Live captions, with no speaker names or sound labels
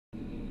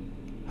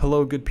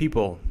Hello, good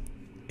people.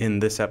 In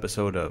this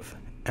episode of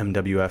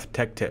MWF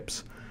Tech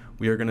Tips,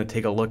 we are going to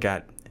take a look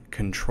at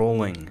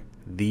controlling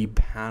the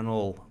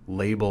panel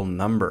label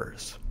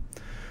numbers.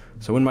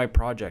 So in my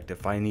project,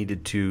 if I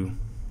needed to,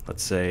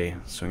 let's say,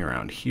 swing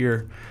around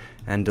here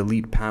and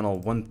delete panel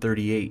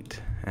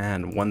 138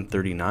 and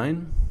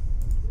 139,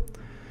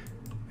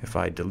 if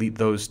I delete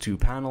those two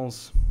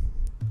panels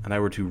and I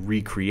were to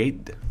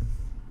recreate the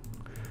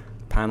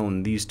panel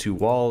in these two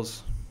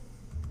walls,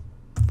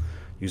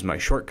 use my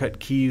shortcut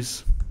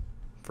keys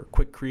for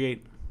quick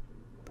create,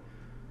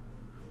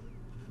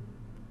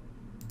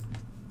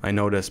 I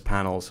notice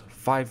panels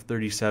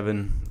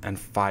 537 and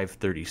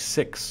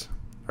 536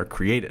 are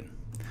created.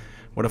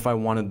 What if I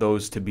wanted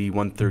those to be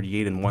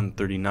 138 and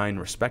 139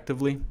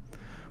 respectively?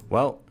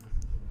 Well,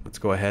 let's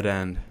go ahead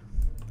and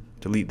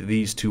delete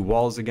these two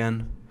walls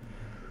again.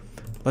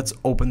 Let's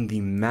open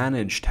the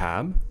Manage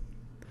tab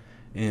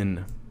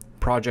in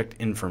Project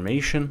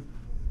Information.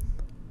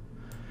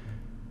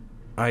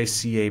 I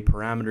see a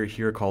parameter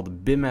here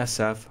called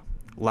BIMSF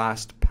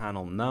last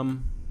panel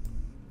num.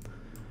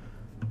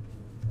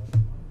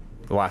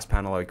 The last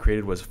panel I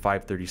created was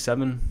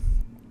 537,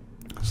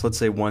 so let's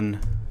say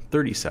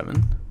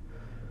 137.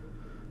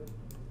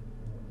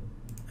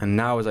 And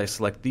now as I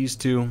select these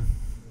two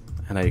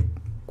and I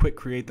quick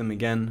create them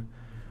again,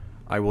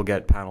 I will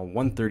get panel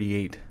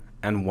 138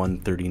 and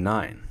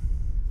 139.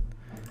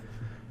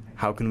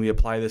 How can we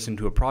apply this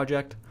into a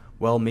project?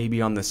 Well,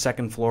 maybe on the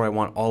second floor I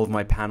want all of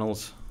my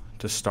panels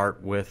to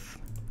start with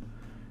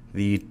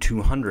the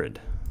 200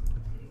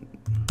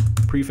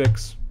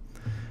 prefix,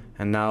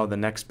 and now the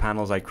next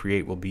panels I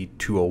create will be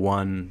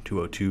 201,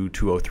 202,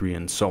 203,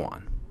 and so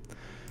on.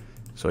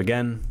 So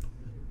again,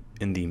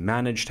 in the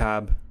Manage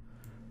tab,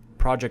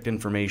 Project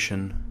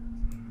Information,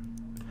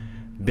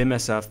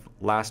 BIMSF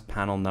last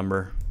panel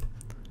number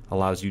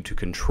allows you to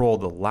control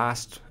the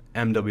last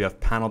MWF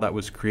panel that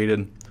was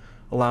created,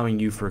 allowing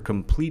you for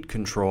complete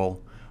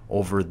control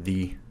over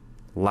the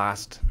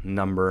last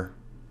number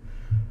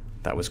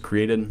that was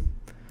created.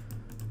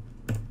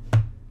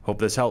 Hope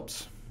this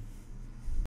helps.